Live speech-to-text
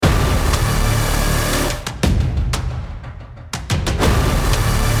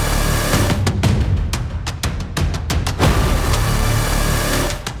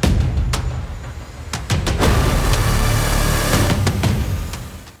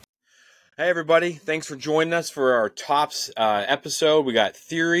Hey, everybody. Thanks for joining us for our T.O.P.S episode. We got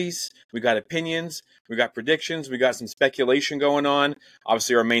theories, we got opinions, we got predictions, we got some speculation going on.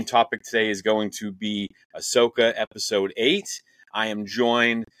 Obviously, our main topic today is going to be Ahsoka episode 8. I am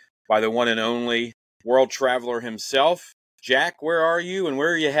joined by the one and only world traveler himself. Jack, where are you and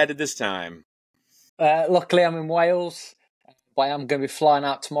where are you headed this time? Luckily, I'm in Wales, but I'm going to be flying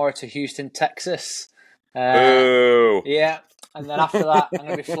out tomorrow to Houston, Texas. Boo! Yeah, and then after that, I'm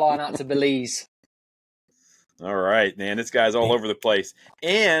going to be flying out to Belize. All right, man. This guy's all over the place.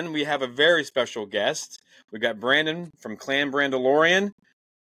 And we have a very special guest. We got Brandon from Clan Brandalorian.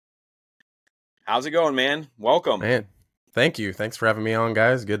 How's it going, man? Welcome. Man, thank you. Thanks for having me on,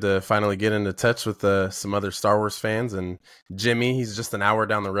 guys. Good to finally get into touch with some other Star Wars fans. And Jimmy, he's just an hour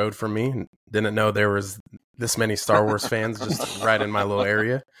down the road from me. Didn't know there was this many Star Wars fans just right in my little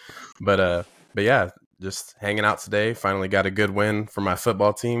area. But yeah, just hanging out today. Finally got a good win for my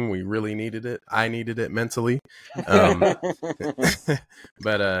football team. We really needed it. I needed it mentally. But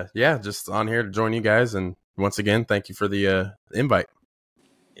yeah, just on here to join you guys. And once again, thank you for the invite.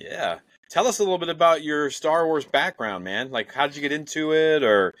 Yeah. Tell us a little bit about your Star Wars background, man. Like, how did you get into it,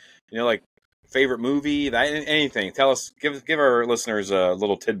 or like favorite movie, anything? Tell us, give our listeners a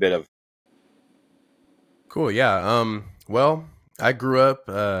little tidbit of. Cool. Yeah. Well, I grew up.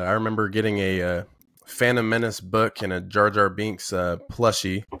 I remember getting a Phantom Menace book and a Jar Jar Binks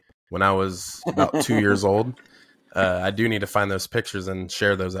plushie when I was about 2 years old. I do need to find those pictures and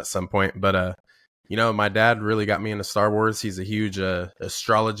share those at some point. But my dad really got me into Star Wars. He's a huge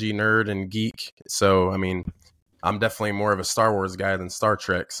astrology nerd and geek. So, I mean, I'm definitely more of a Star Wars guy than Star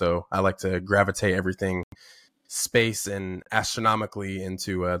Trek. So I like to gravitate everything space and astronomically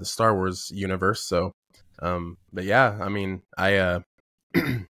into the Star Wars universe. So, but yeah, I mean,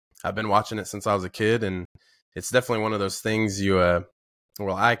 I've been watching it since I was a kid, and it's definitely one of those things I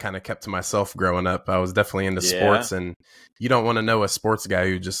kind of kept to myself growing up. I was definitely into sports, and you don't want to know a sports guy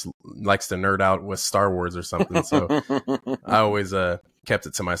who just likes to nerd out with Star Wars or something. So I always kept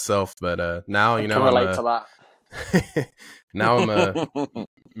it to myself. But now, I can relate to that. Now I'm a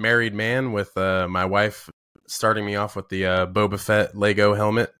married man with my wife starting me off with the Boba Fett Lego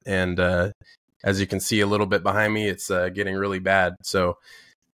helmet. And as you can see a little bit behind me, it's getting really bad. So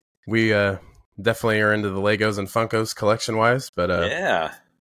we definitely are into the Legos and Funkos collection wise, but yeah,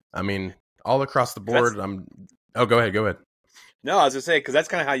 I mean, all across the board. Go ahead. No, I was gonna say, because that's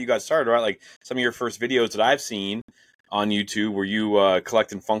kind of how you got started, right? Like some of your first videos that I've seen on YouTube were you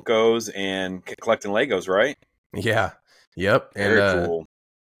collecting Funkos and collecting Legos, right? Yeah. Yep. Very cool.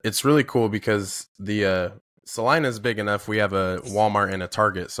 It's really cool because the Salina's big enough. We have a Walmart and a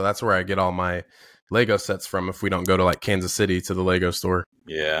Target, so that's where I get all my Lego sets from if we don't go to like Kansas City to the Lego store.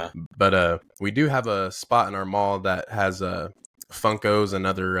 Yeah. But we do have a spot in our mall that has Funkos and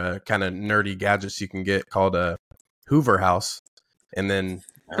other kind of nerdy gadgets you can get called a Hoover House. And then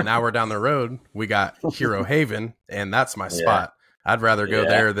an hour down the road, we got Hero Haven, and that's my spot. I'd rather go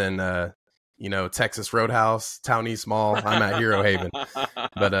there than Texas Roadhouse, Town East Mall. I'm at Hero Haven.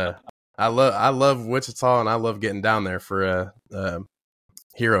 But I love Wichita, and I love getting down there for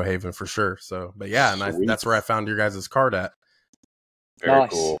Hero Haven for sure. So, but yeah, and that's where I found your guys' card at. Very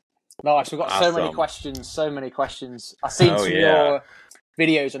cool. Nice. We've got so many questions. I've seen some of your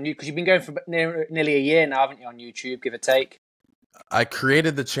videos on you because you've been going for nearly a year now, haven't you, on YouTube, give or take? I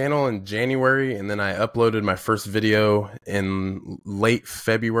created the channel in January, and then I uploaded my first video in late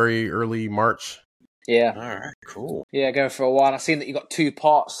February, early March. Yeah. All right, cool. Yeah, going for a while. I've seen that you've got 2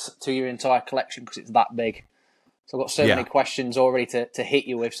 parts to your entire collection because it's that big. So I've got so many questions already to hit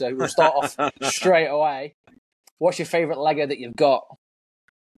you with. So we'll start off straight away. What's your favorite Lego that you've got?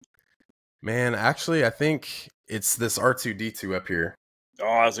 Man, actually, I think it's this R2-D2 up here.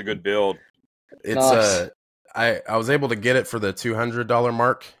 Oh, that's a good build. It's nice. I was able to get it for the $200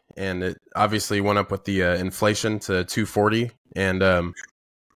 mark, and it obviously went up with the inflation to $240. And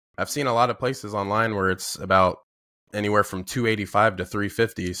I've seen a lot of places online where it's about anywhere from $285 to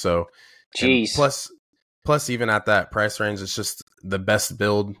 $350. So, plus even at that price range, it's just the best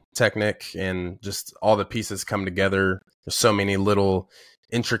build technique, and just all the pieces come together. There's so many little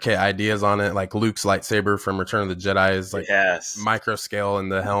intricate ideas on it, like Luke's lightsaber from Return of the Jedi is like micro scale in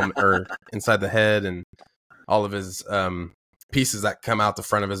the helmet or inside the head, and all of his pieces that come out the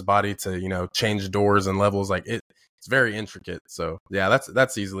front of his body to change doors and levels. Like it's very intricate. So yeah,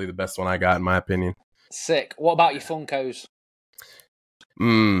 that's easily the best one I got in my opinion. Sick. What about your Funkos?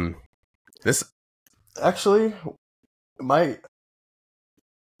 This actually I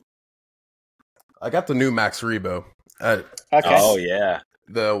got the new Max Rebo. Okay. Oh yeah.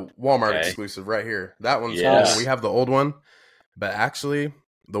 The Walmart exclusive right here. That one's cool. We have the old one, but actually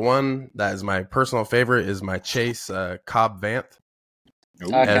the one that is my personal favorite is my Chase Cobb Vanth.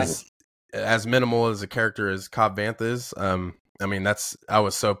 Okay. As minimal as a character as Cobb Vanth is, I mean, I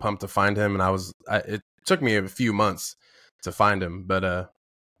was so pumped to find him, and it took me a few months to find him, but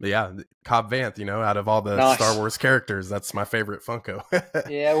yeah, Cobb Vanth, out of all the Nice. Star Wars characters, that's my favorite Funko.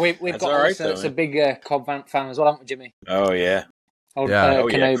 Yeah, we've That's got all a right, listener though, that's a man. big Cobb Vanth fan as well, haven't we, Jimmy? Oh yeah, Yeah. oh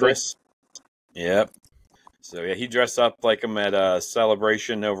yeah, Kenobi. Chris. Yep. So yeah, he dressed up like him at a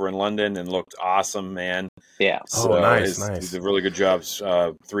celebration over in London and looked awesome, man. Yeah. So nice. he did a really good job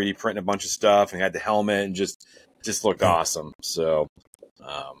 3D printing a bunch of stuff and had the helmet and just looked awesome. So,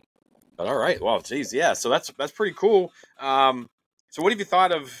 but all right, well, geez, yeah. So that's pretty cool. So what have you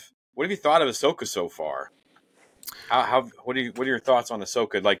thought of Ahsoka so far? What are your thoughts on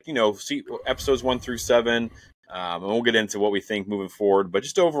Ahsoka? Like, see episodes 1 through 7, and we'll get into what we think moving forward. But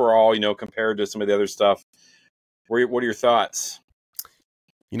just overall, compared to some of the other stuff, what are your thoughts?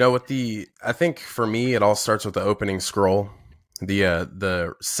 I think for me, it all starts with the opening scroll.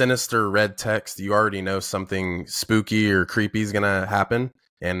 The sinister red text. You already know something spooky or creepy is gonna happen,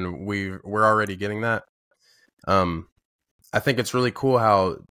 and we're already getting that. I think it's really cool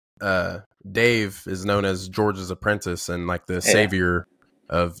how Dave is known as George's apprentice and like the savior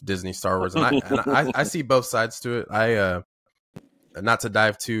of Disney Star Wars, and I see both sides to it. I not to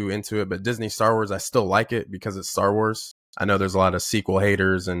dive too into it, but Disney Star Wars, I still like it because it's Star Wars. I know there's a lot of sequel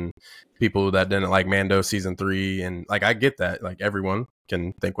haters and people that didn't like Mando season 3, and like I get that. Like everyone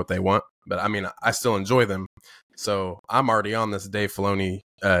can think what they want, but I mean I still enjoy them. So I'm already on this Dave Filoni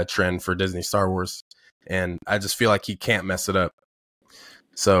trend for Disney Star Wars, and I just feel like he can't mess it up.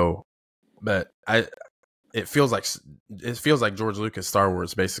 So, but it feels like George Lucas Star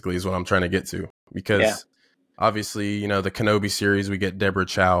Wars basically is what I'm trying to get to, because obviously the Kenobi series, we get Deborah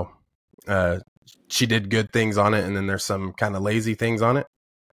Chow. She did good things on it, and then there's some kind of lazy things on it,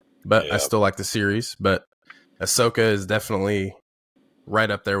 but I still like the series. But Ahsoka is definitely right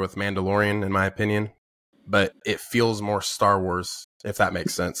up there with Mandalorian in my opinion, but it feels more Star Wars, if that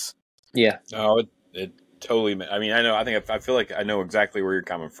makes sense. Yeah. Oh, it totally. I mean, I feel like I know exactly where you're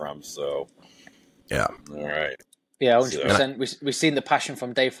coming from. So, yeah. All right. Yeah, 100%. We've seen the passion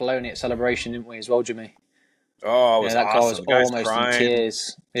from Dave Filoni at Celebration, didn't we, as well, Jimmy? Oh, it was that awesome. guy was Guy's almost crying, in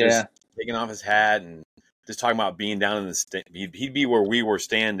tears. just taking off his hat and just talking about being down in the he'd be where we were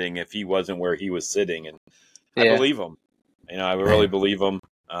standing if he wasn't where he was sitting, and I believe him. I really believe him.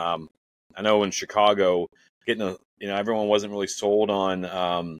 I know in Chicago, everyone wasn't really sold on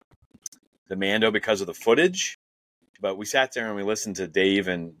the Mando because of the footage, but we sat there and we listened to Dave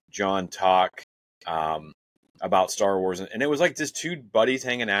and John talk about Star Wars, and it was like just two buddies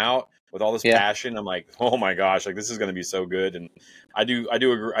hanging out with all this passion. I'm like, oh my gosh, like this is going to be so good. And I do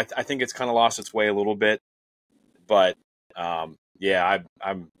agree. I think it's kind of lost its way a little bit, but I'm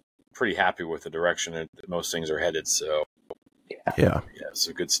pretty happy with the direction that most things are headed. So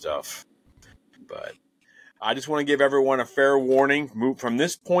so good stuff. But I just want to give everyone a fair warning. From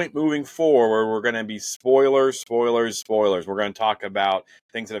this point moving forward, we're going to be spoilers. We're going to talk about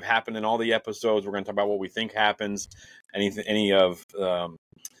things that have happened in all the episodes. We're going to talk about what we think happens, any of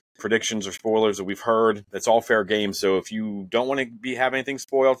predictions or spoilers that we've heard. That's all fair game. So if you don't want to have anything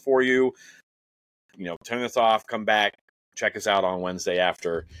spoiled for you, turn this off, come back, check us out on Wednesday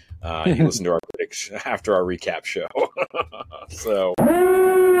after you listen to our prediction after our recap show. So.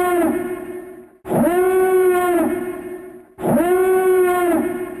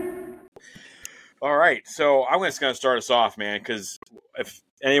 All right, so I'm just going to start us off, man, because if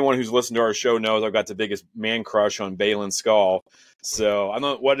anyone who's listened to our show knows, I've got the biggest man crush on Baylan Skoll. So I don't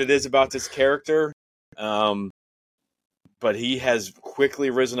know what it is about this character, but he has quickly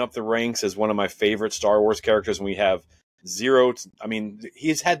risen up the ranks as one of my favorite Star Wars characters. And we have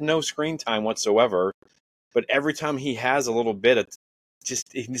he's had no screen time whatsoever, but every time he has a little bit,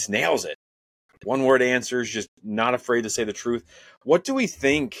 he just nails it. One word answers, just not afraid to say the truth. What do we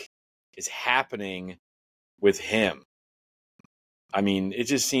think is happening with him? I mean, it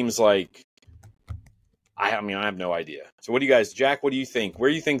just seems like I have no idea. So what do you guys, Jack, what do you think?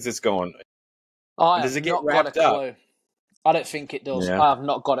 Where do you think this is going? Does it get wrapped up? I don't think it does. Yeah. I have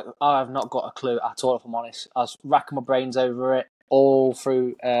not got a clue at all, if I'm honest. I was racking my brains over it all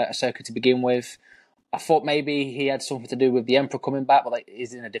through Ahsoka to begin with. I thought maybe he had something to do with the Emperor coming back, but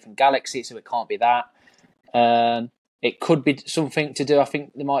he's in a different galaxy, so it can't be that. It could be something to do. I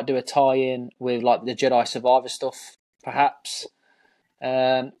think they might do a tie-in with like the Jedi Survivor stuff, perhaps.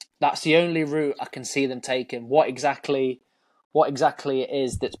 That's the only route I can see them taking. What exactly it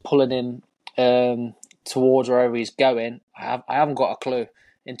is that's pulling him towards wherever he's going, I haven't got a clue.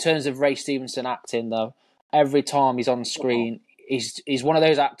 In terms of Ray Stevenson acting, though, every time he's on screen, he's one of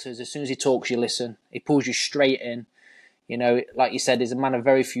those actors. As soon as he talks, you listen. He pulls you straight in. You know, like you said, he's a man of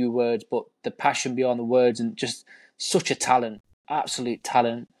very few words, but the passion beyond the words, and just such a talent, absolute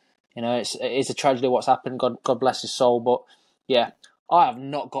talent. You know, it's a tragedy what's happened. God bless his soul. But yeah, I have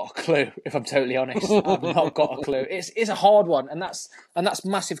not got a clue. If I'm totally honest, I've not got a clue. It's a hard one, and that's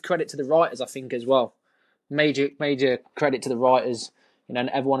massive credit to the writers, I think, as well. Major credit to the writers, you know, and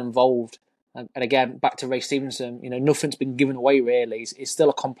everyone involved. And again, back to Ray Stevenson, you know, nothing's been given away really. It's still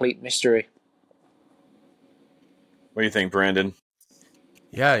a complete mystery. What do you think, Brandon?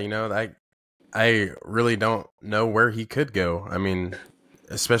 Yeah, you know, I really don't know where he could go. I mean,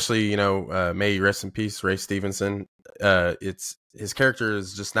 especially, you know, may he rest in peace, Ray Stevenson. It's his character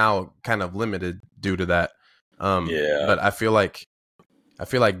is just now kind of limited due to that. Yeah. But I feel like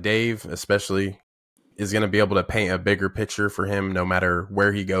Dave especially is going to be able to paint a bigger picture for him no matter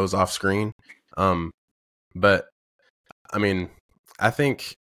where he goes off screen. But I mean, I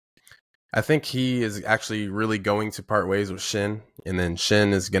think he is actually really going to part ways with Shin, and then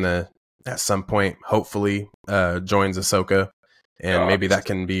Shin is going to at some point hopefully joins Ahsoka, and maybe that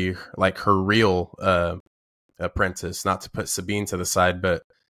can be like her real apprentice. Not to put Sabine to the side, but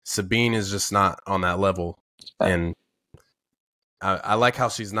Sabine is just not on that level. And I like how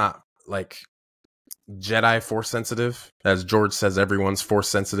she's not like Jedi force sensitive. As George says, everyone's force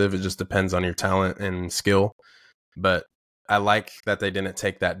sensitive. It just depends on your talent and skill. But I like that they didn't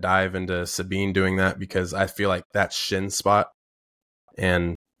take that dive into Sabine doing that, because I feel like that's Shin's spot.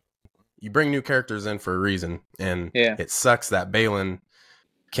 And you bring new characters in for a reason. And It sucks that Baylan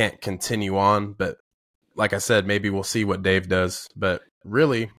can't continue on. But like I said, maybe we'll see what Dave does. But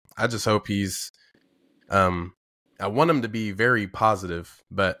really, I just hope he's... I want him to be very positive,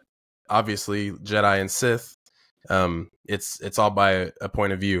 but obviously Jedi and Sith, it's all by a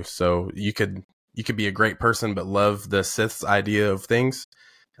point of view. So you could be a great person but love the Sith's idea of things,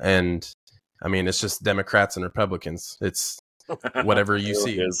 and I mean, it's just Democrats and Republicans. It's whatever you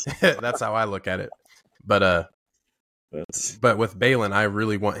see. That's how I look at it. But with Baylan, I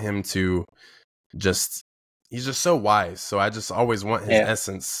really want him to he's just so wise. So I just always want his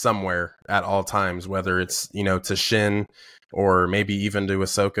essence somewhere at all times, whether it's, you know, to Shin or maybe even to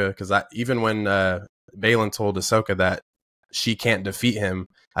Ahsoka. Because even when Baylan told Ahsoka that she can't defeat him,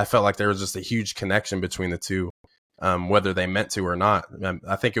 I felt like there was just a huge connection between the two, whether they meant to or not.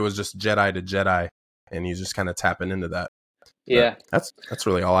 I think it was just Jedi to Jedi, and he's just kind of tapping into that. Yeah, but that's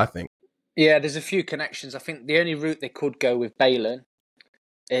really all I think. Yeah, there's a few connections. I think the only route they could go with Baylan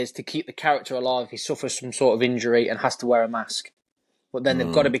is to keep the character alive. He suffers some sort of injury and has to wear a mask. But then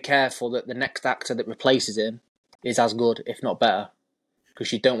they've got to be careful that the next actor that replaces him is as good, if not better,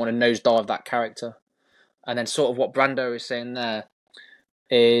 because you don't want to nosedive that character. And then sort of what Brando is saying there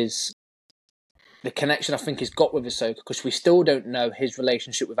is the connection I think he's got with Ahsoka, because we still don't know his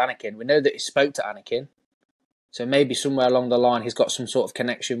relationship with Anakin. We know that he spoke to Anakin, so maybe somewhere along the line he's got some sort of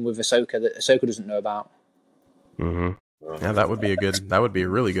connection with Ahsoka that Ahsoka doesn't know about. Mm-hmm. Yeah, that would be a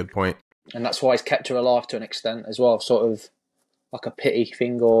really good point. And that's why he's kept her alive to an extent as well, sort of like a pity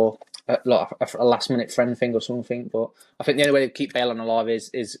thing or like a last minute friend thing or something. But I think the only way to keep Baylan alive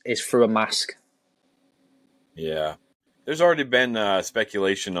is through a mask. Yeah. There's already been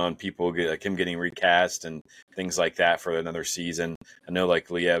speculation on people like him getting recast and things like that for another season. I know like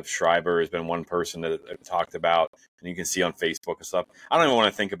Liev Schreiber has been one person that I've talked about, and you can see on Facebook and stuff. I don't even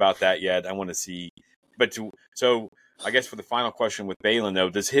want to think about that yet. I want to see, so I guess for the final question with Baylan though,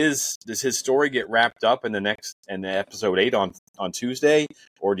 does his story get wrapped up in the episode 8 on Tuesday,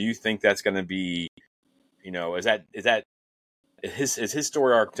 or do you think that's going to be, you know, is his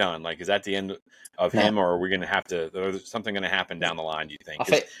story arc done? Like, is that the end of him, or are we going to have to? There's something going to happen down the line? Do you think?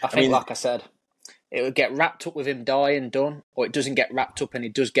 I think, like I said, it would get wrapped up with him dying, done, or it doesn't get wrapped up and he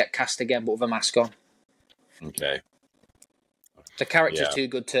does get cast again, but with a mask on. Okay. The character's too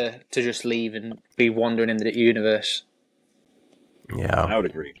good to just leave and be wandering in the universe. Yeah, I would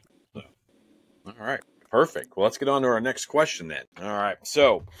agree. So, all right. Perfect. Well, let's get on to our next question then. All right.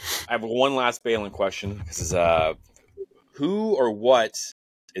 So I have one last Baylan question. This is who or what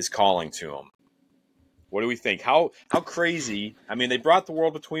is calling to him? What do we think? How crazy? I mean, they brought the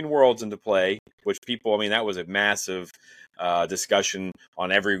World Between Worlds into play, which people, I mean, that was a massive discussion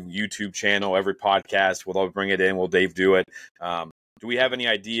on every YouTube channel, every podcast. We'll bring it in. Will Dave do it? Do we have any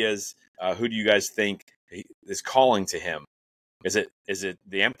ideas? Who do you guys think is calling to him? Is it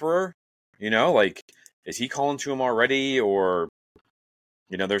the Emperor? You know, like, is he calling to him already? Or,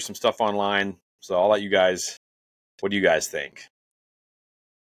 you know, there's some stuff online. So I'll let you guys. What do you guys think?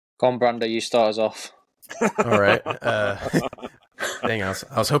 Go on, Brando, you start us off. All right. Dang, I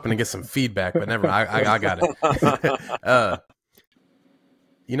was hoping to get some feedback, but never. I got it.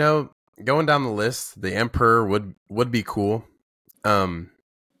 Going down the list, the Emperor would be cool.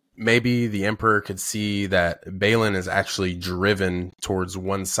 Maybe the Emperor could see that Balin is actually driven towards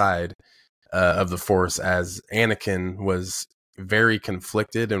one side of the Force, as Anakin was very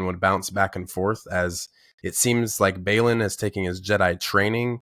conflicted and would bounce back and forth, as it seems like Balin is taking his Jedi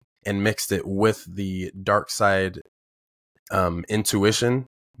training and mixed it with the dark side intuition,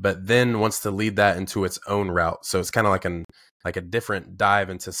 but then wants to lead that into its own route. So it's kind of like a different dive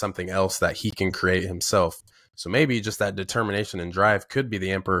into something else that he can create himself. So maybe just that determination and drive could be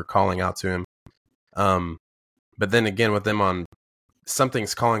the Emperor calling out to him. But then again, with them on,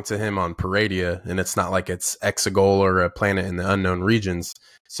 something's calling to him on Paradia, and it's not like it's Exegol or a planet in the unknown regions.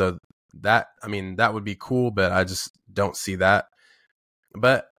 So that would be cool, but I just don't see that.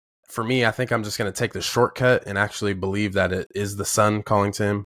 But for me, I think I'm just going to take the shortcut and actually believe that it is the son calling to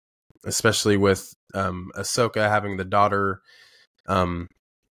him, especially with Ahsoka having the daughter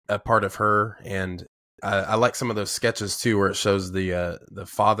a part of her. And I like some of those sketches too, where it shows the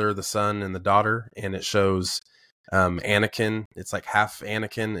father, the son, and the daughter, and it shows Anakin. It's like half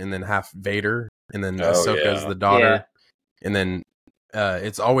Anakin and then half Vader, and then Ahsoka's the daughter, and then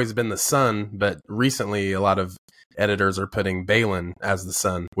it's always been the son, but recently a lot of editors are putting Balin as the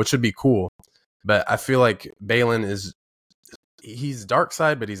son, which would be cool. But I feel like Balin he's dark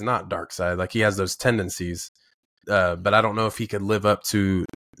side, but he's not dark side. Like, he has those tendencies, but I don't know if he could live up to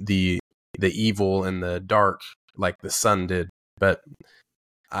the evil and the dark like the son did. But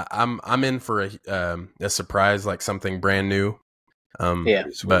I'm in for a surprise, like something brand new.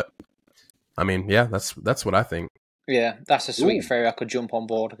 But that's what I think. Yeah, that's a sweet theory. I could jump on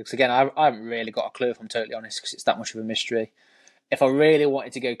board, because again, I haven't really got a clue, if I'm totally honest, because it's that much of a mystery. If I really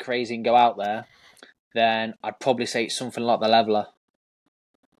wanted to go crazy and go out there, then I'd probably say it's something like the Leveler.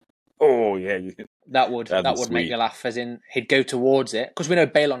 Oh yeah, that would make me laugh. As in, he'd go towards it, because we know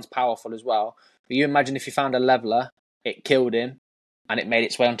Balon's powerful as well. But you imagine if you found a Leveler, it killed him, and it made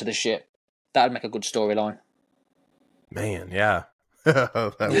its way onto the ship. That would make a good storyline. Man, yeah.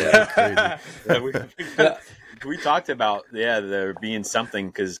 That would be crazy. We talked about there being something,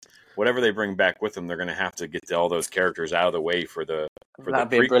 because whatever they bring back with them, they're going to have to get all those characters out of the way for the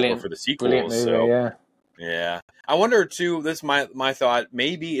prequel or for the sequels. Movie, yeah. I wonder too. This my thought.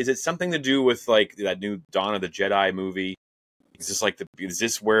 Maybe is it something to do with like that new Dawn of the Jedi movie? Is this like is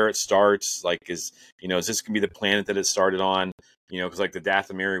this where it starts? Like, is this gonna be the planet that it started on? Because like the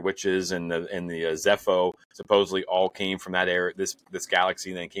Dathomiri witches and the Zepho supposedly all came from that area, this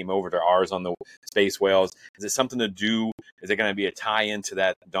galaxy, and then came over to ours on the space whales. Is it something to do? Is it going to be a tie-in to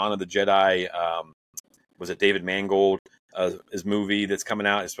that Dawn of the Jedi? Was it David Mangold? His movie that's coming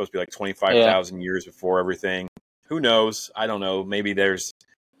out. It's supposed to be like 25,000 years before everything. Who knows? I don't know. Maybe there's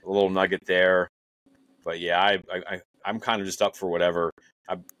a little nugget there. But yeah, I'm kind of just up for whatever.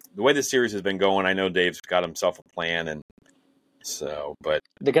 The way this series has been going, I know Dave's got himself a plan, and so, but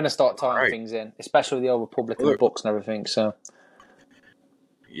they're going to start tying things in, especially with the Old Republic and the books and everything. So,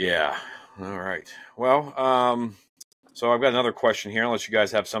 yeah. All right. Well, so I've got another question here. Unless you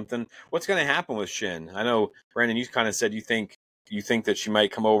guys have something, what's going to happen with Shin? I know, Brandon, you kind of said you think that she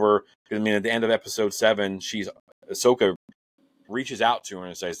might come over. I mean, at the end of episode 7, Ahsoka reaches out to her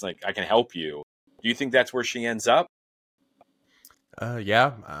and says, like, "I can help you." Do you think that's where she ends up?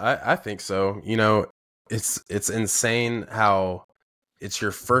 Yeah, I think so. It's insane how it's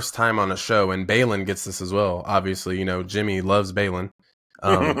your first time on a show, and Balin gets this as well. Obviously, Jimmy loves Balin.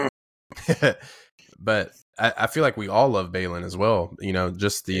 But I feel like we all love Balin as well.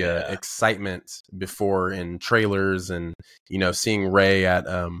 Just the excitement before in trailers, and seeing Rey at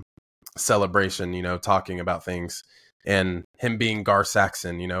Celebration, talking about things, and him being Gar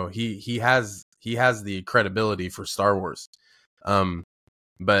Saxon. He has the credibility for Star Wars.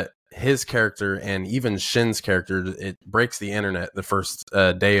 But his character and even Shin's character, it breaks the internet the first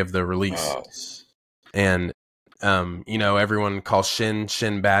day of the release. And everyone calls Shin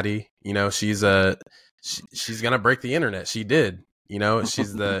Baddie. She's gonna break the internet. She did.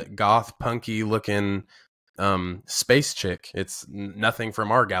 She's the goth punky looking space chick. It's nothing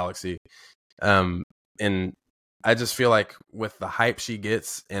from our galaxy. And I just feel like with the hype she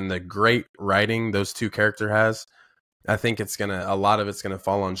gets and the great writing those two characters has, I think a lot of it's gonna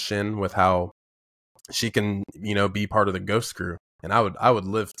fall on Shin with how she can, be part of the Ghost Crew. And I would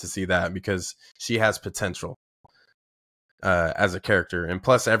live to see that, because she has potential as a character. And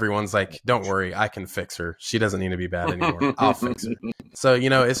plus everyone's like, don't worry, I can fix her. She doesn't need to be bad anymore. I'll fix her. So,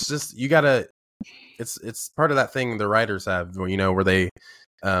 it's just, it's part of that thing the writers have, where they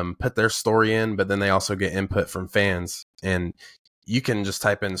put their story in, but then they also get input from fans. And you can just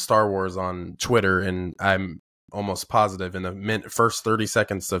type in Star Wars on Twitter, and I'm almost positive in the first 30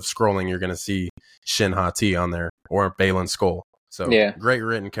 seconds of scrolling, you're going to see Shin Ha-Ti on there or Baylan Skoll. So great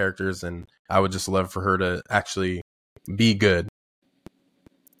written characters, and I would just love for her to actually be good.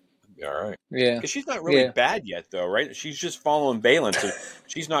 All right. Yeah. Because she's not really bad yet, though, right? She's just following Baylan, so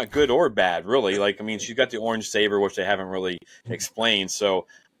she's not good or bad, really. Like, I mean, she's got the orange saber, which they haven't really explained. So,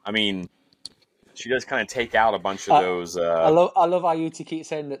 I mean, she does kind of take out a bunch of those. I love how you two keep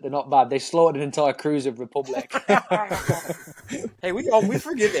saying that they're not bad. They slaughtered an entire cruise of Republic. Hey, we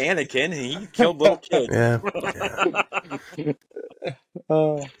forgive Anakin. He killed little kids. Yeah.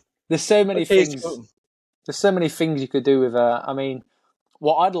 There's so many things. There's so many things you could do with her. I mean,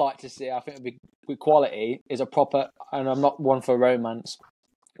 what I'd like to see, I think would be good quality, is a proper, and I'm not one for romance,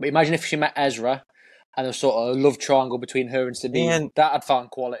 but imagine if she met Ezra and a sort of love triangle between her and Sabine. That I'd find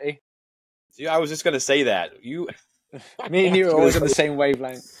quality. I was just going to say that. Me and you are always on the same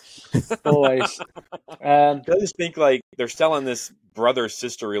wavelength. Always. I just think like they're selling this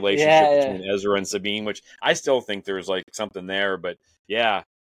brother-sister relationship between Ezra and Sabine, which I still think there's like something there, but yeah,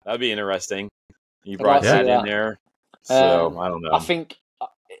 that'd be interesting. You brought that in there. So, I don't know. I think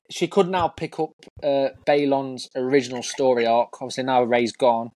she could now pick up Baylan's original story arc. Obviously, now Rey's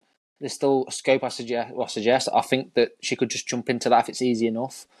gone. There's still a scope, I suggest. I think that she could just jump into that if it's easy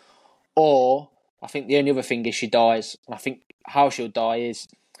enough. Or, I think the only other thing is she dies. And I think how she'll die is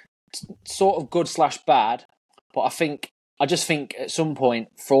sort of good/bad. But I just think at some point,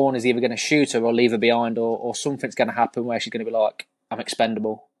 Thrawn is either going to shoot her or leave her behind, or something's going to happen where she's going to be like, I'm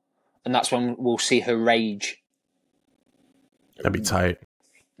expendable. And that's when we'll see her rage. That'd be tight.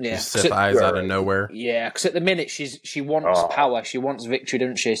 Yeah, Sith eyes out of nowhere. Yeah, because at the minute she wants power, she wants victory,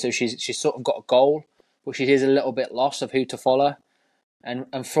 doesn't she? So she's sort of got a goal, but she is a little bit lost of who to follow. And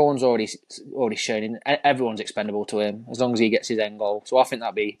Thrawn's already shown everyone's expendable to him as long as he gets his end goal. So I think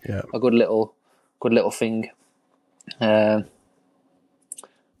that'd be a good little thing. Yeah.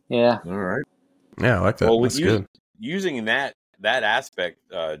 All right. Yeah, I like that. Well, that's good. Using that aspect,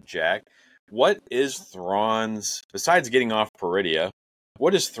 Jack, what is Thrawn's, besides getting off Peridia,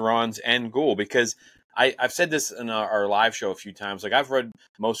 what is Thrawn's end goal? Because I've said this in our live show a few times. Like, I've read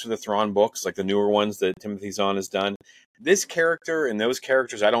most of the Thrawn books, like the newer ones that Timothy Zahn has done. This character and those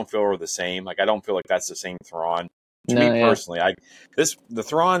characters, I don't feel are the same. Like, I don't feel like that's the same Thrawn. To me personally, the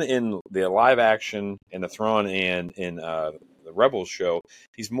Thrawn in the live action and the Thrawn in the Rebels show,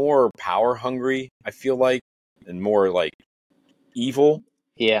 he's more power hungry, I feel like, and more like evil.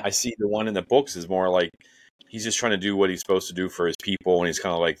 Yeah. I see the one in the books is more like he's just trying to do what he's supposed to do for his people, and he's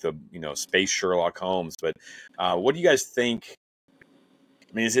kind of like the space Sherlock Holmes. But what do you guys think?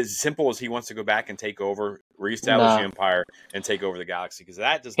 I mean, is it as simple as he wants to go back and take over, reestablish the Empire, and take over the galaxy? Because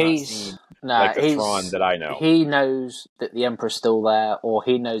that does not seem like the Thrawn that I know. He knows that the Emperor's still there, or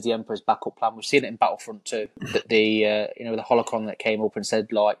he knows the Emperor's backup plan. We've seen it in Battlefront 2, that the the holocron that came up and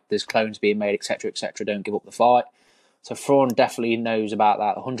said like there's clones being made, etc., etc. Don't give up the fight. So Thrawn definitely knows about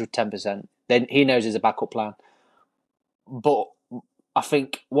that, 110%. Then he knows there's a backup plan. But I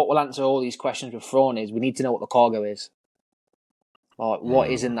think what will answer all these questions with Thrawn is we need to know what the cargo is. Like, what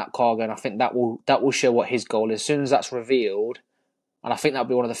is in that cargo? And I think that will show what his goal is. As soon as that's revealed, and I think that'll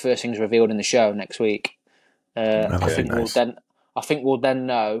be one of the first things revealed in the show next week. I think we'll then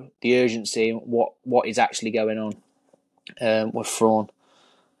know the urgency and what is actually going on with Thrawn.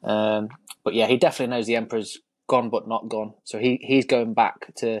 But yeah, he definitely knows the Emperor's gone but not gone. So he's going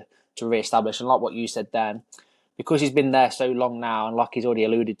back to re-establish. And like what you said then, because he's been there so long now, and like he's already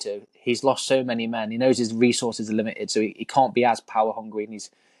alluded to, he's lost so many men. He knows his resources are limited, so he can't be as power hungry. And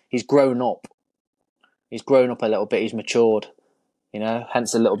he's grown up. He's grown up a little bit. He's matured.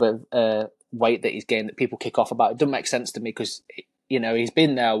 Hence a little bit of weight that he's gained that people kick off about. It doesn't make sense to me because he's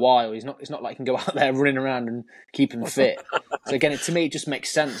been there a while. It's not like he can go out there running around and keep him fit. So again, to me, it just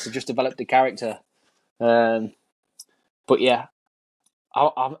makes sense to just develop the character. But yeah,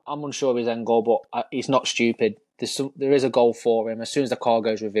 I'm unsure of his end goal, but he's not stupid. There is a goal for him. As soon as the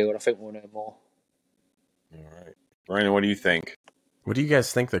cargo is revealed, I think we'll know more. All right, Brandon, what do you think? What do you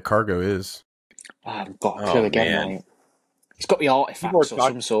guys think the cargo is? I haven't got a clue again, mate. It's got to be artifacts or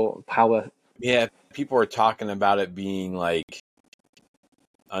some sort of power. Yeah, people are talking about it being like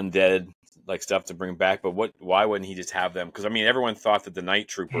undead, like stuff to bring back. But why wouldn't he just have them? Because I mean, everyone thought that the Night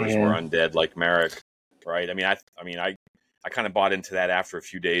Troopers were undead, like Merrick, right? I mean, I kind of bought into that after a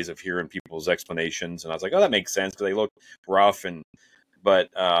few days of hearing people's explanations, and I was like, oh, that makes sense because they look rough. But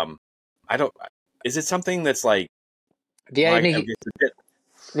I don't. Is it something that's like the only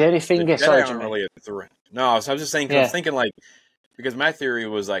thing is really a threat? No, so I was just saying. Cause I was thinking like because my theory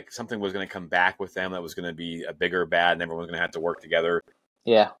was like something was going to come back with them that was going to be a bigger bad, and everyone was going to have to work together.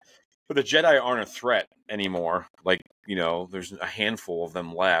 Yeah. But the Jedi aren't a threat anymore. Like, there's a handful of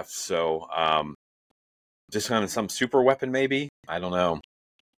them left. So, just kind of some super weapon, maybe. I don't know.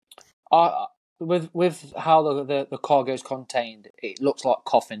 With how the cargo is contained, it looks like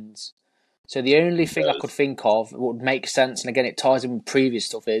coffins. So the only thing I could think of would make sense, and again, it ties in with previous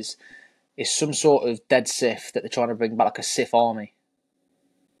stuff, is some sort of dead Sith that they're trying to bring back, like a Sith army.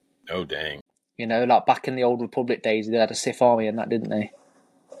 Oh, dang. Like back in the old Republic days, they had a Sith army and that, didn't they?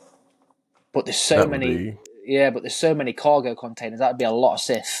 But there's so many. Yeah, but there's so many cargo containers. That'd be a lot of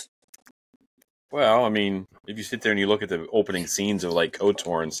Sith. Well, I mean, if you sit there and you look at the opening scenes of like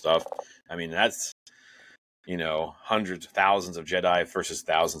KOTOR and stuff, I mean, that's hundreds of thousands of Jedi versus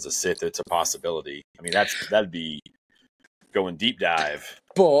thousands of Sith. It's a possibility. I mean, that'd be going deep dive.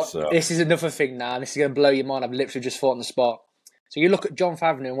 But this is another thing now. This is going to blow your mind. I've literally just thought on the spot. So you look at Jon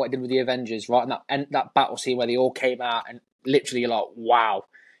Favreau and what he did with the Avengers, right? And that battle scene where they all came out, and literally you're like, wow.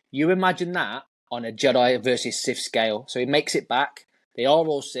 You imagine that on a Jedi versus Sith scale. So he makes it back. They are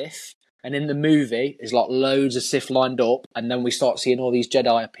all Sith. And in the movie, there's like loads of Sith lined up. And then we start seeing all these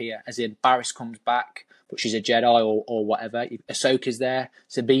Jedi appear. As in, Barriss comes back, but she's a Jedi or whatever. Ahsoka's there.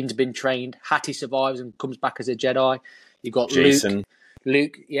 Sabine's been trained. Hattie survives and comes back as a Jedi. You've got Jason.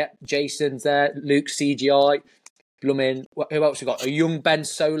 Luke, yeah. Jason's there. Luke CGI. Blooming. Who else we got? A young Ben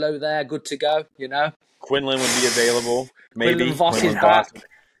Solo there. Good to go, Quinlan would be available. Maybe. Quinlan Voss is back.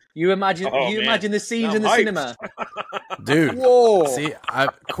 You imagine the scenes in the cinema. Dude. Whoa. See,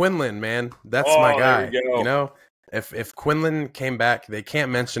 Quinlan, man, that's my guy. If Quinlan came back, they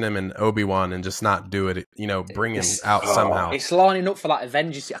can't mention him in Obi-Wan and just not do it, bring him out somehow. It's lining up for that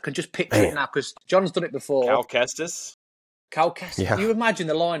Avengers. I can just picture it now because John's done it before. Cal Kestis. Yeah. You imagine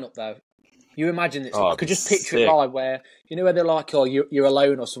the lineup though. You imagine it. I could just picture it live where, where they're like, oh, you're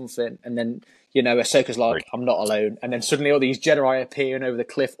alone or something. And then, Ahsoka's like, I'm not alone. And then suddenly all these Jedi appearing over the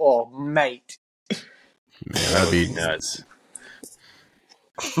cliff. Oh, mate. Man, that'd be nuts.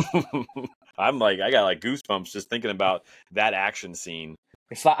 I got goosebumps just thinking about that action scene.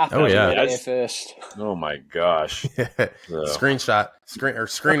 If that happened, I'd first. Oh my gosh. Screen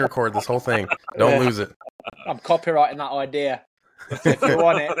record this whole thing. Don't lose it. I'm copywriting that idea. If you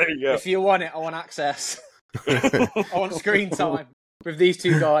want it, if you want it, I want access. I want screen time with these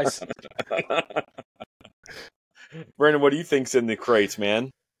two guys. Brandon, what do you think's in the crates,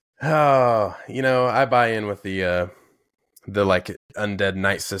 man? Oh, I buy in with the undead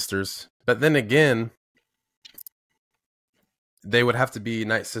Night Sisters, but then again, they would have to be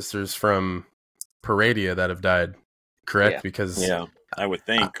Night Sisters from Paradia that have died, correct? Yeah. Because I would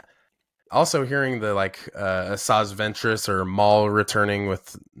think. Also hearing the Asajj Ventress or Maul returning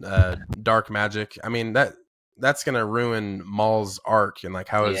with dark magic. I mean that's gonna ruin Maul's arc and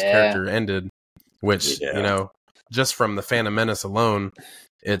how his character ended. Which just from the Phantom Menace alone,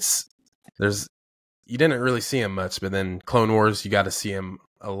 you didn't really see him much, but then Clone Wars you got to see him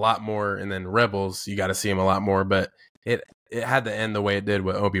a lot more, and then Rebels you got to see him a lot more. But it had to end the way it did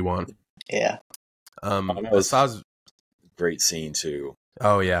with Obi-Wan. Yeah. Asajj, great scene too.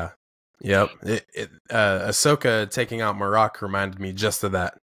 Oh yeah. Yep. Ahsoka taking out Marok reminded me just of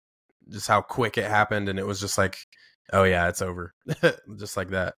that. Just how quick it happened, and it was just like, oh yeah, it's over. Just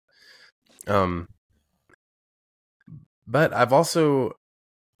like that. But I've also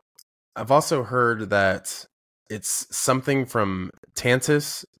heard that it's something from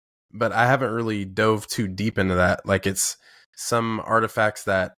Tantus, but I haven't really dove too deep into that. It's some artifacts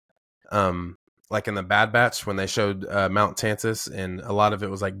that like in the Bad Batch when they showed Mount Tantus, and a lot of it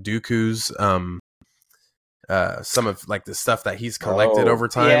was Dooku's some of the stuff that he's collected over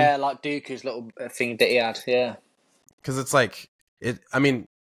time. Yeah, like Dooku's little thing that he had. Yeah, because it's I mean,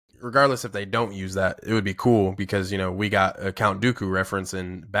 regardless if they don't use that, it would be cool because we got a Count Dooku reference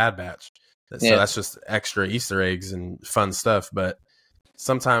in Bad Batch, so that's just extra Easter eggs and fun stuff. But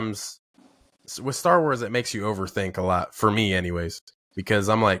sometimes with Star Wars, it makes you overthink a lot, for me, anyways, because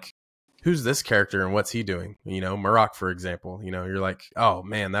I'm like, who's this character and what's he doing? Marok, for example. You're like, oh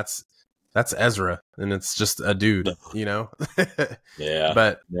man, that's Ezra, and it's just a dude. Yeah.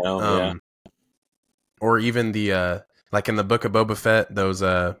 But or even the in the Book of Boba Fett, those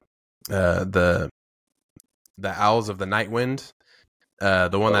the Owls of the Night Wind,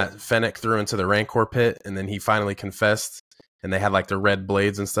 the one that Fennec threw into the Rancor pit, and then he finally confessed, and they had the red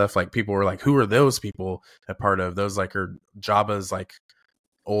blades and stuff. People were like, who are those people a part of? Those are Jabba's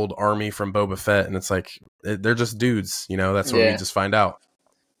old army from Boba Fett, and it's they're just dudes, that's what we just find out.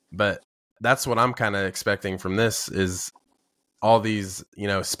 But that's what I'm kind of expecting from this is all these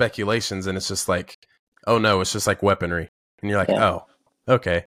speculations, and it's just oh no, it's just weaponry, and you're oh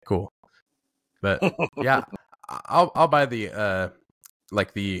okay, cool. But yeah, I'll buy the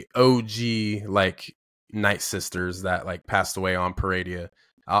like the OG like Night Sisters that like passed away on Paradia.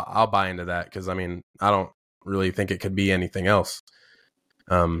 I'll buy into that because I mean I don't really think it could be anything else.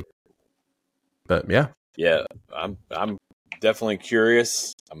 But yeah, I'm definitely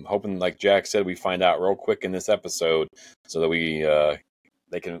curious. I'm hoping, like Jack said, we find out real quick in this episode so that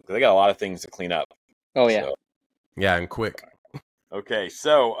they got a lot of things to clean up. Oh yeah, so. Yeah, and quick. Okay,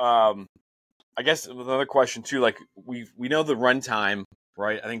 so I guess another question too. Like we know the runtime,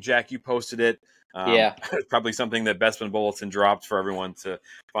 right? I think Jack, you posted it. Yeah. Probably something that Bestman Bulletin dropped for everyone to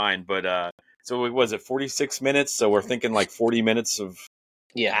find. But so was it 46 minutes? So we're thinking like 40 minutes of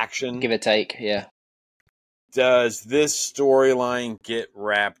action, give or take. Yeah. Does this storyline get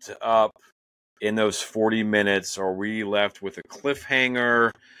wrapped up in those 40 minutes? Or are we left with a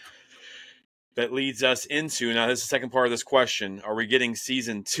cliffhanger that leads us into, now this is the second part of this question, are we getting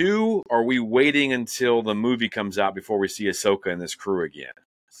season 2, or are we waiting until the movie comes out before we see Ahsoka and this crew again?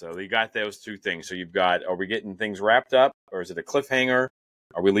 So you got those two things. So you've got, are we getting things wrapped up, or is it a cliffhanger?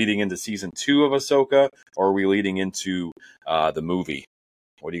 Are we leading into season 2 of Ahsoka, or are we leading into the movie?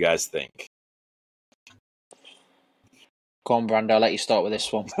 What do you guys think? Go on, Brando, I'll let you start with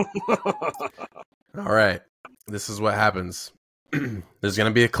this one. All right. This is what happens. There's going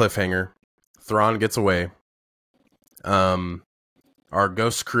to be a cliffhanger. Thrawn gets away. Our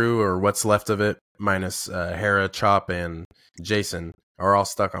ghost crew, or what's left of it, minus Hera, Chop, and Jason, are all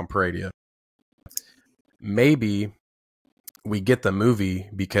stuck on Paradia. Maybe we get the movie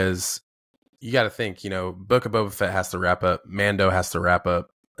because you got to think, Book of Boba Fett has to wrap up, Mando has to wrap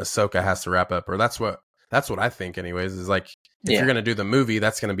up, Ahsoka has to wrap up, or that's what I think anyways, is like, if you're going to do the movie,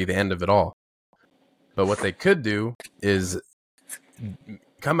 that's going to be the end of it all. But what they could do is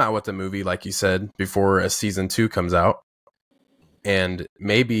come out with the movie, like you said, before a season 2 comes out. And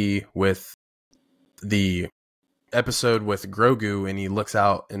maybe with the episode with Grogu and he looks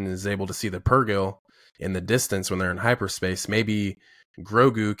out and is able to see the Purrgil in the distance when they're in hyperspace, maybe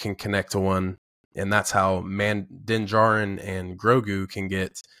Grogu can connect to one. And that's how Din Djarin and Grogu can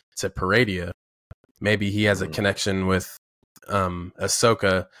get to Paradia. Maybe he has a connection with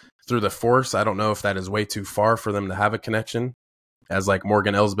Ahsoka through the Force. I don't know if that is way too far for them to have a connection, as like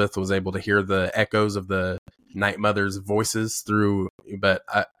Morgan Elsbeth was able to hear the echoes of the Night Mother's voices through, but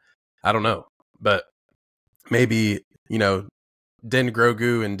I don't know. But maybe, Din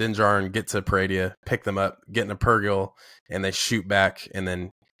Grogu and Din Djarin get to Paradia, pick them up, get in a Purrgil, and they shoot back, and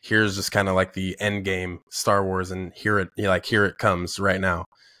then here's just kind of like the end game Star Wars, and here it comes right now.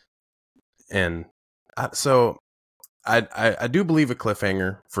 And so I do believe a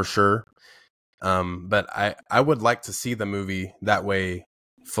cliffhanger for sure. But I would like to see the movie, that way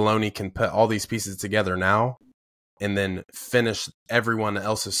Filoni can put all these pieces together now and then finish everyone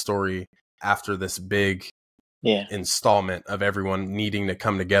else's story after this big installment of everyone needing to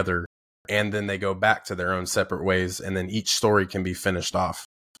come together, and then they go back to their own separate ways, and then each story can be finished off.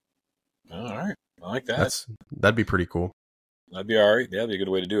 All right. I like that. That'd be pretty cool. That'd be all right. That'd be a good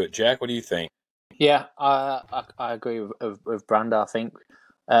way to do it. Jack, what do you think? Yeah, I agree with Brando, I think.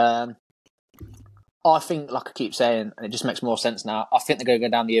 I think, like I keep saying, and it just makes more sense now, I think they're going to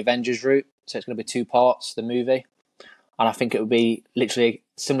go down the Avengers route. So it's going to be 2 parts, the movie. And I think it would be literally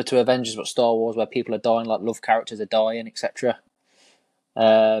similar to Avengers, but Star Wars, where people are dying, like love characters are dying, etc.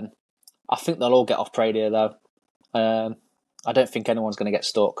 I think they'll all get off Paradia, though. I don't think anyone's going to get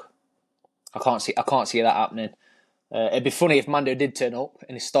stuck. I can't see that happening. It'd be funny if Mando did turn up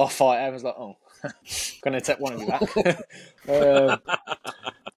in his starfighter. I was like, oh, going to take one of you back.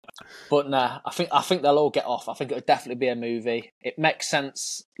 But nah, I think they'll all get off. I think it would definitely be a movie. It makes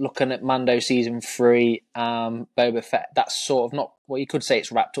sense looking at Mando season 3, Boba Fett. That's sort of not, well, you could say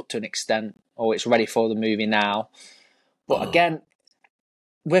it's wrapped up to an extent, or it's ready for the movie now. But again,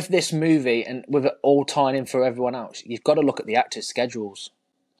 with this movie and with it all tying in for everyone else, you've got to look at the actors' schedules,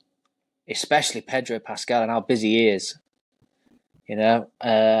 especially Pedro Pascal and how busy he is. And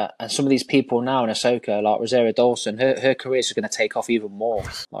some of these people now in Ahsoka, like Rosario Dawson, her career is going to take off even more.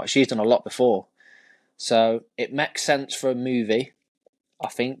 Like, she's done a lot before. So it makes sense for a movie, I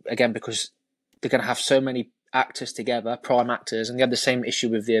think, again, because they're going to have so many actors together, prime actors, and they had the same issue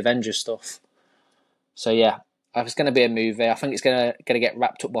with the Avengers stuff. So yeah, if it's going to be a movie, I think it's going to get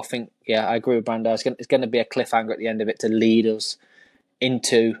wrapped up. I think, yeah, I agree with Brando. It's going to be a cliffhanger at the end of it to lead us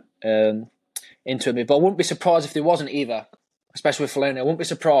into a movie. But I wouldn't be surprised if there wasn't either. Especially with Filoni, I wouldn't be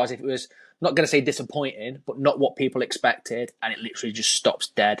surprised if it was, not going to say disappointing, but not what people expected, and it literally just stops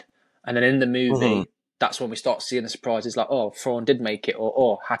dead. And then in the movie, that's when we start seeing the surprises, like, oh, Thrawn did make it,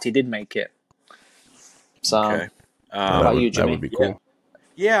 or Hattie did make it. So, okay. what about you, Jimmy? That would be cool.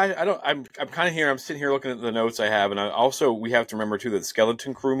 Yeah, I don't. I'm kind of here. I'm sitting here looking at the notes I have, and we have to remember too that the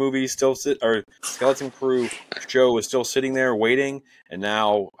Skeleton Crew movie still or Skeleton Crew show is still sitting there waiting. And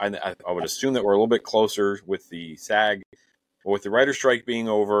now I would assume that we're a little bit closer with the SAG or with the writer strike being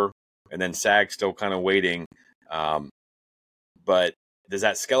over, and then SAG still kind of waiting. Um, but does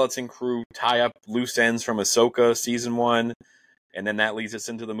that Skeleton Crew tie up loose ends from Ahsoka season 1? And then that leads us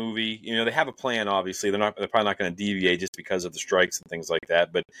into the movie. You know, they have a plan. Obviously, they're probably not going to deviate just because of the strikes and things like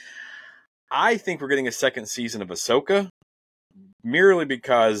that. But I think we're getting a second season of Ahsoka, merely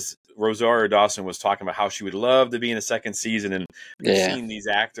because Rosario Dawson was talking about how she would love to be in a second season, and we've seen these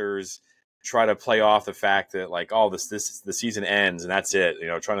actors try to play off the fact that like, oh, this the season ends and that's it. You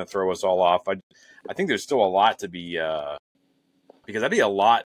know, trying to throw us all off. I think there's still a lot to be because that'd be a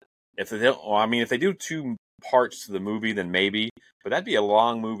lot if they don't. Well, I mean, if they do 2 parts to the movie, then maybe. But that'd be a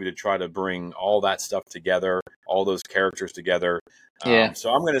long movie to try to bring all that stuff together, all those characters together. Yeah.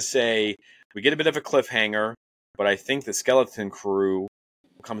 So I'm going to say we get a bit of a cliffhanger, but I think the Skeleton Crew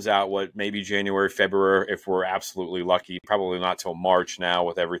comes out maybe January, February if we're absolutely lucky. Probably not till March now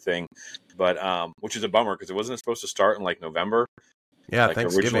with everything, but which is a bummer because it wasn't supposed to start in like November. Yeah, like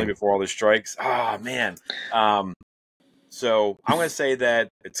Thanksgiving. Originally before all the strikes. Oh man. So I'm going to say that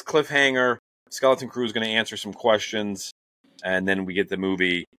it's cliffhanger. Skeleton Crew is going to answer some questions, and then we get the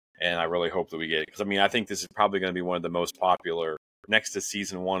movie. And I really hope that we get it because I mean I think this is probably going to be one of the most popular next to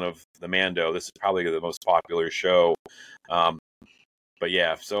season 1 of the Mando. This is probably the most popular show. But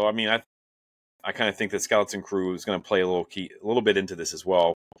yeah, so I mean I kind of think that Skeleton Crew is going to play a little bit into this as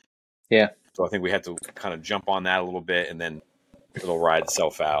well. Yeah. So I think we have to kind of jump on that a little bit, and then it'll ride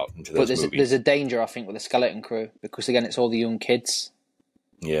itself out into those movies. There's a danger, I think, with the Skeleton Crew because again, it's all the young kids.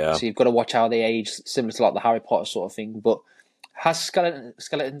 Yeah. So you've got to watch how they age, similar to like the Harry Potter sort of thing. But has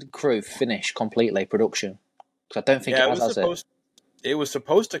Skeleton Crew finished completely production? Because I don't think it has. It was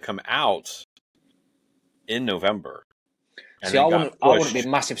supposed to come out in November. See, I wouldn't be a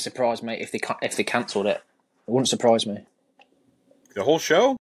massive surprise, mate, if they cancelled it. It wouldn't surprise me. The whole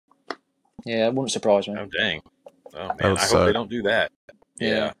show? Yeah, it wouldn't surprise me. Oh dang! Oh man, I hope they don't do that.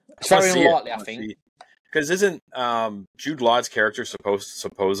 Yeah. It's very unlikely, I think. Because isn't Jude Law's character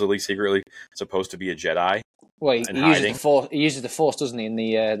supposedly secretly supposed to be a Jedi? Well, he uses the Force, doesn't he, in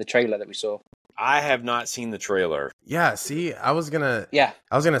the trailer that we saw? I have not seen the trailer. Yeah, see, I was gonna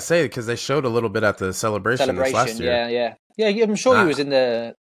say because they showed a little bit at the celebration this last year. Yeah. I'm sure you was in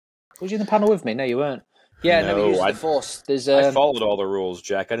the. Was you in the panel with me? No, you weren't. Yeah, no, he uses the Force. I followed all the rules,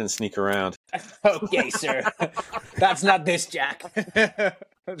 Jack. I didn't sneak around. Okay, sir. That's not this, Jack.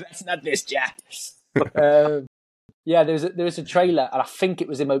 That's not this, Jack. Yeah, there was a trailer, and I think it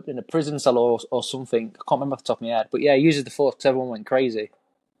was him opening a prison cell or something. I can't remember off the top of my head, but yeah, he uses the Force because everyone went crazy.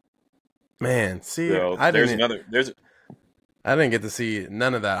 Man, see, so I didn't get to see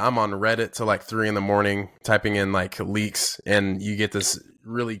none of that. I'm on Reddit till like 3 a.m. typing in like leaks, and you get this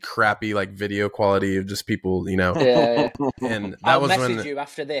really crappy like video quality of just people, you know. Yeah. And I'll message you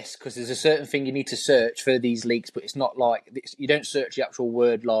after this because there's a certain thing you need to search for these leaks, but it's not like you don't search the actual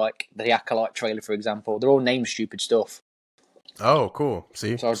word like the Acolyte trailer, for example. They're all name stupid stuff. Oh, cool.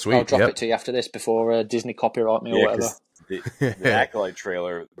 See, so sweet. I'll drop it to you after this before Disney copyright me or whatever. The Acolyte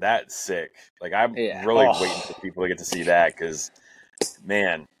trailer, that's sick. Like I'm really waiting for people to get to see that because,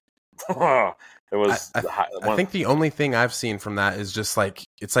 man, there was. I think the only thing I've seen from that is just like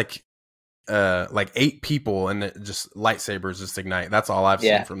it's like 8 people and just lightsabers just ignite. That's all I've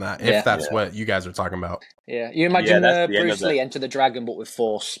seen from that. If that's what you guys are talking about. Yeah, you imagine Bruce Lee Enter the Dragon, but with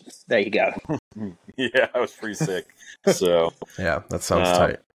Force. There you go. Yeah, that was pretty sick. So yeah, that sounds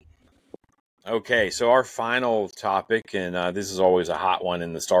tight. Okay, so our final topic, and this is always a hot one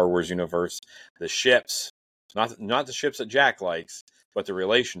in the Star Wars universe: the ships. Not the ships that Jack likes, but the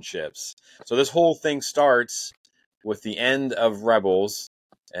relationships. So this whole thing starts with the end of Rebels,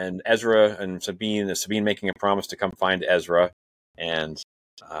 and Ezra and Sabine making a promise to come find Ezra, and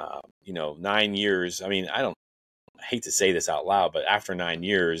 9 years. I mean, I hate to say this out loud, but after 9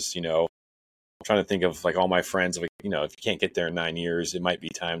 years, I'm trying to think of like all my friends. Like, if you can't get there in 9 years, it might be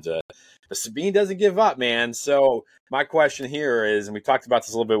time to. But Sabine doesn't give up, man. So my question here is, and we talked about this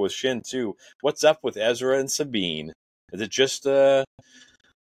a little bit with Shin too. What's up with Ezra and Sabine? Is it just brother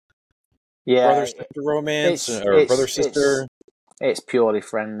sister romance or brother sister? It's purely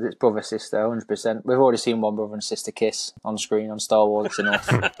friends. It's brother sister, 100%. We've already seen one brother and sister kiss on screen on Star Wars. It's enough.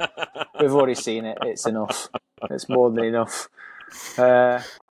 We've already seen it. It's enough. It's more than enough. Yeah,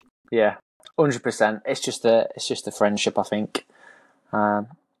 100%. It's just a friendship, I think.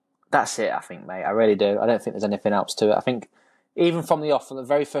 That's it, I think, mate. I really do. I don't think there's anything else to it. I think even from the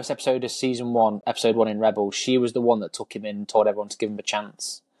very first episode of season 1, episode 1 in Rebels, she was the one that took him in and told everyone to give him a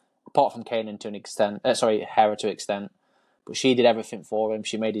chance. Apart from Kanan to an extent, Hera to an extent, but she did everything for him.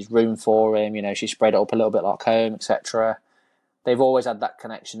 She made his room for him. You know, she sprayed it up a little bit like home, etc. They've always had that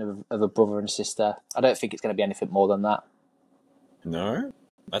connection of a brother and sister. I don't think it's going to be anything more than that. No,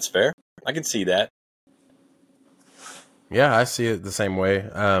 that's fair. I can see that. Yeah, I see it the same way.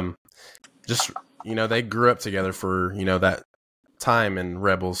 Just, they grew up together for, that time in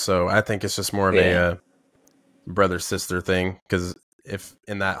Rebels. So I think it's just more of a brother-sister thing. Because if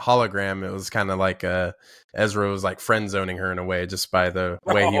in that hologram, it was kind of like Ezra was like friend zoning her in a way, just by the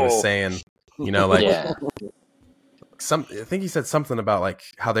way he was saying, like Yeah. I think he said something about like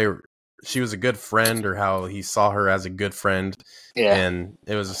how she was a good friend, or how he saw her as a good friend. Yeah. And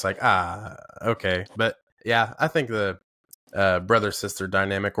it was just like, okay. But yeah, I think the brother-sister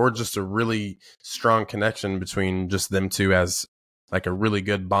dynamic, or just a really strong connection between just them two as like a really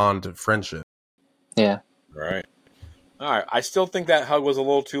good bond of friendship. Yeah. Right. All right. I still think that hug was a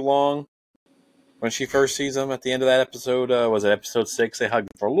little too long. When she first sees him at the end of that episode, was it episode 6? They hugged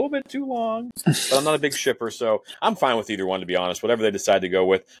for a little bit too long. But I'm not a big shipper, so I'm fine with either one, to be honest. Whatever they decide to go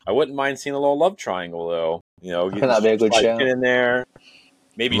with. I wouldn't mind seeing a little love triangle, though. I think that'd be a good show. Shin in there.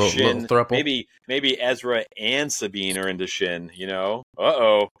 Maybe little Shin. throuple. Maybe Ezra and Sabine are into Shin,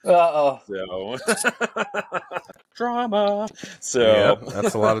 Uh-oh. So drama. So yeah,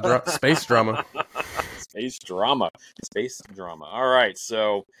 that's a lot of space drama. Space drama. All right,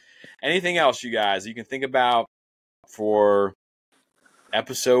 so anything else, you guys, you can think about for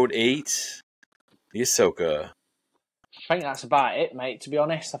episode 8, the Ahsoka? I think that's about it, mate, to be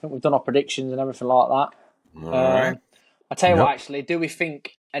honest. I think we've done our predictions and everything like that. All right. I tell you what, actually, do we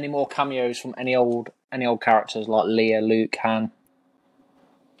think any more cameos from any old characters like Leia, Luke, Han?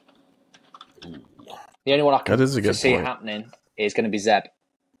 The only one I can see happening is going to be Zeb.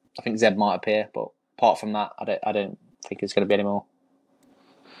 I think Zeb might appear, but apart from that, I don't think it's going to be any more.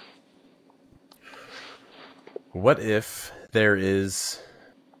 What if there is?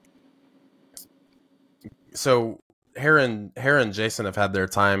 So Hera and Jason have had their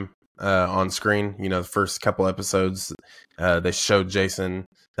time on screen. The first couple episodes, they showed Jason.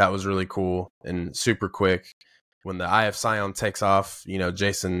 That was really cool and super quick. When the Eye of Sion takes off,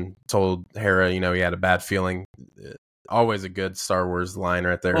 Jason told Hera, he had a bad feeling. Always a good Star Wars line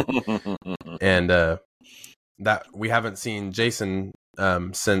right there. And that we haven't seen Jason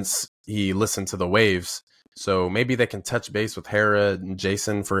since he listened to the waves. So maybe they can touch base with Hera and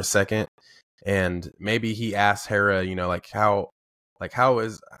Jason for a second. And maybe he asks Hera,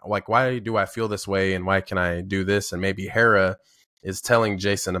 why do I feel this way, and why can I do this? And maybe Hera is telling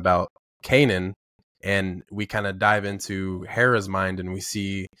Jason about Kanan, and we kind of dive into Hera's mind, and we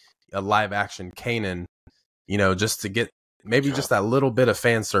see a live action Kanan, just to get maybe just that little bit of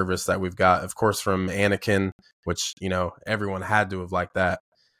fan service that we've got, of course, from Anakin, which, everyone had to have liked that.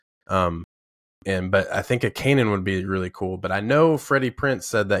 But I think a Kanan would be really cool. But I know Freddie Prinze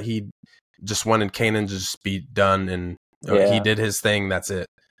said that he just wanted Kanan to just be done, and he did his thing. That's it.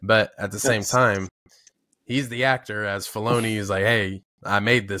 But at the same time, he's the actor, as Filoni is like, hey, I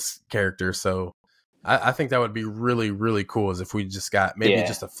made this character. So I think that would be really, really cool, as if we just got maybe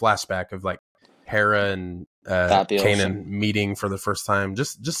just a flashback of like Hera and Kanan awesome. Meeting for the first time.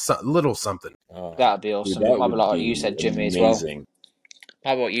 Just a little something. That'd be awesome. It might be like what you said, Jimmy, amazing. As well.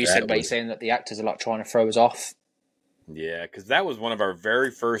 Might be what you said, but you're saying that the actors are like trying to throw us off. Yeah, because that was one of our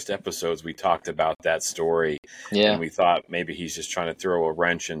very first episodes. We talked about that story, and we thought maybe he's just trying to throw a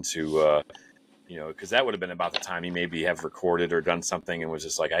wrench into, because that would have been about the time he maybe have recorded or done something and was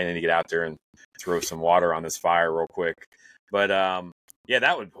just like, I need to get out there and throw some water on this fire real quick. But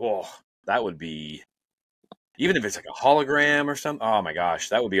that would be, even if it's like a hologram or something. Oh my gosh,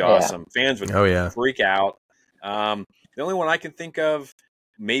 that would be awesome. Fans would freak out. The only one I can think of,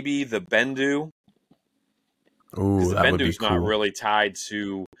 maybe the Bendu. Ooh, that would be cool. Not really tied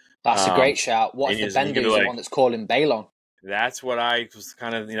to. That's a great shout. What if the Bendu is the one that's calling Balon? That's what I was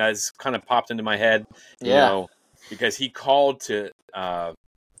kind of, it's kind of popped into my head. Because he called to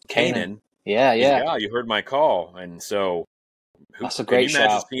Kanan. Yeah. You heard my call, and so that's a great shout.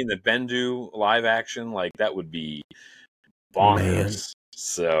 Imagine seeing the Bendu live action, like that would be bonkers. Man.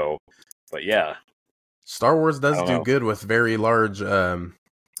 So, but yeah, Star Wars does do good with very large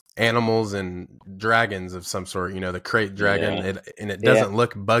animals and dragons of some sort. The crate dragon, it doesn't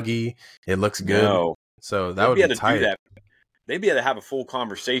look buggy. It looks good. No. So that would be tight. Do that. They'd be able to have a full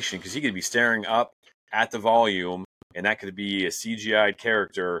conversation, because he could be staring up at the volume, and that could be a CGI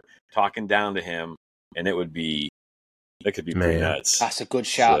character talking down to him, and it could be pretty nuts. That's a good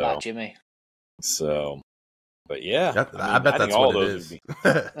shout, that Jimmy. So, But yeah, I bet think that's all what of it those is. would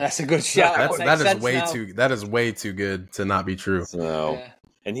be. That's a good shout. That is way too good to not be true. So, Yeah.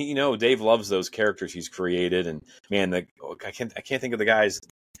 and Dave loves those characters he's created, and man, I can't think of the guys.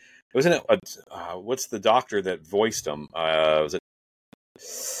 Wasn't it? What's the doctor that voiced him? Was it?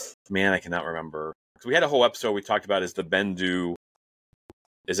 Man, I cannot remember. So we had a whole episode we talked about is the Bendu.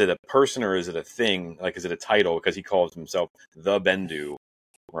 Is it a person or is it a thing? Like, is it a title? Because he calls himself the Bendu,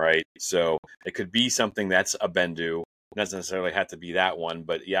 right? So it could be something that's a Bendu. It doesn't necessarily have to be that one,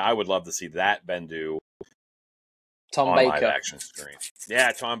 but yeah, I would love to see that Bendu Tom on Baker. live action screen.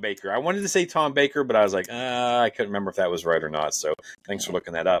 Yeah, Tom Baker. I wanted to say Tom Baker, but I was like, I couldn't remember if that was right or not. So thanks for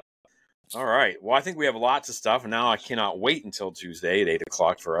looking that up. All right. Well, I think we have lots of stuff, and now I cannot wait until Tuesday at 8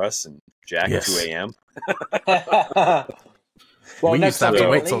 o'clock for us, and Jack at 2 a.m. Well, we next used to have I'll to be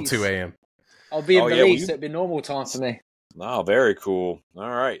wait in till Belize. 2 a.m. I'll be in Belize, well, so it'd be normal time for me. Oh, very cool. All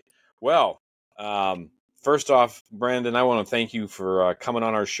right. Well, first off, Brandon, I want to thank you for coming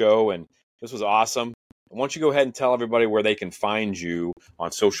on our show, and this was awesome. Why don't you go ahead and tell everybody where they can find you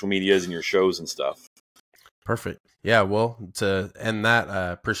on social medias and your shows and stuff? Perfect. Yeah, well, to end that,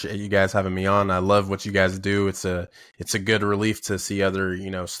 appreciate you guys having me on. I love what you guys do. It's a good relief to see other,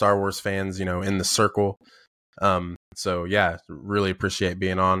 Star Wars fans, in the circle. So yeah, really appreciate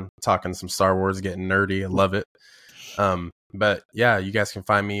being on, talking some Star Wars, getting nerdy. I love it. But yeah, you guys can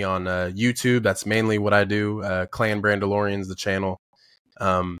find me on YouTube. That's mainly what I do. Clan Brandalorian's the channel.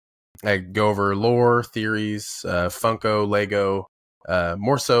 I go over lore, theories, Funko, Lego,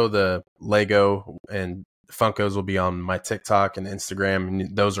 more so the Lego and Funkos will be on my TikTok and Instagram,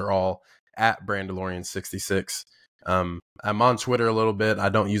 and those are all at Brandalorian66. I'm on Twitter a little bit. I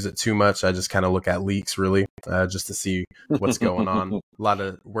don't use it too much. I just kind of look at leaks, really, just to see what's going on. A lot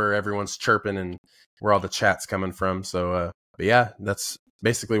of where everyone's chirping and where all the chat's coming from. So, but yeah, that's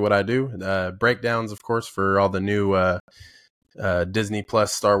basically what I do. Breakdowns, of course, for all the new Disney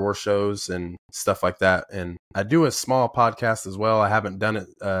Plus Star Wars shows and stuff like that. And I do a small podcast as well. I haven't done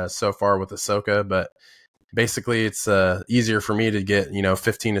it so far with Ahsoka, but basically it's easier for me to get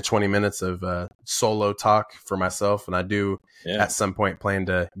 15 to 20 minutes of solo talk for myself, and I do at some point plan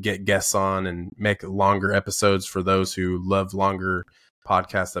to get guests on and make longer episodes for those who love longer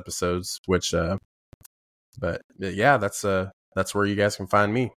podcast episodes, which but yeah, that's where you guys can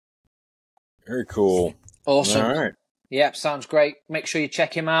find me. Very cool. Awesome. All right. Yep, sounds great. Make sure you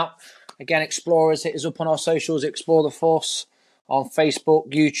check him out. Again, Explorers, hit us up on our socials, Explore the Force on Facebook,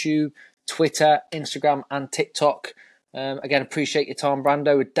 YouTube, Twitter, Instagram, and TikTok. Again, appreciate your time,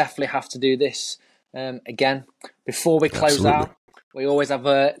 Brando. We definitely have to do this again. Before we close out, we always have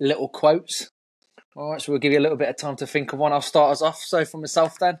little quotes. All right, so we'll give you a little bit of time to think of one. I'll start us off. So for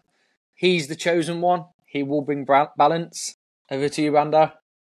myself then, he's the chosen one. He will bring balance. Over to you, Brando.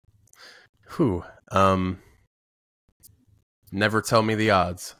 Never tell me the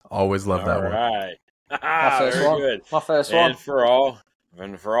odds. Always love that one. All right. My first Very one. good. My first and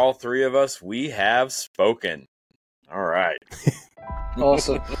one. For all three of us, we have spoken. All right.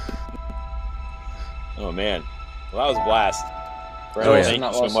 Awesome. Oh man. Well, that was a blast. Brandon, thank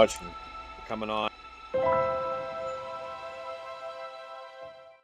you so was. much for coming on.